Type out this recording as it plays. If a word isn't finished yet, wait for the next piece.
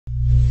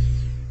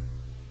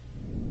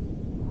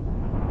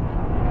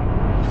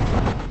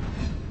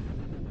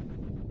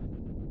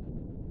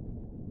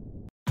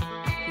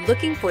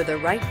Looking for the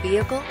right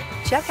vehicle?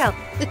 Check out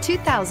the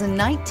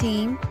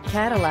 2019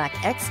 Cadillac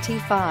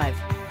XT5.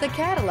 The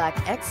Cadillac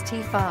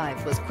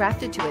XT5 was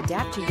crafted to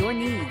adapt to your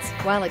needs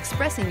while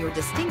expressing your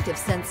distinctive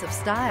sense of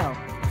style.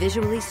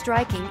 Visually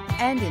striking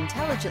and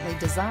intelligently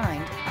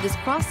designed, this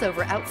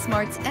crossover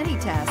outsmarts any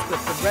task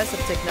with progressive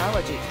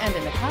technology and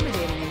an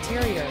accommodating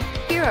interior.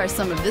 Here are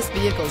some of this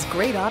vehicle's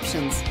great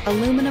options: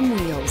 aluminum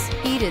wheels,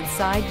 heated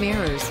side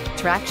mirrors,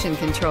 traction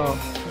control,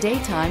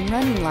 daytime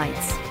running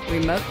lights,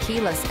 remote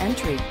keyless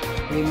entry,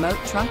 remote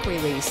trunk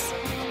release,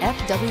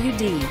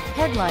 FWD,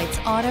 headlights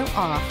auto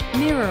off,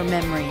 mirror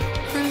memory,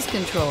 cruise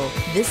control.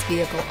 This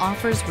vehicle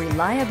offers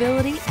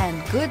reliability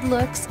and good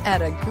looks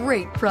at a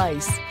great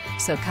price.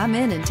 So come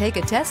in and take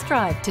a test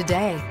drive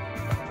today.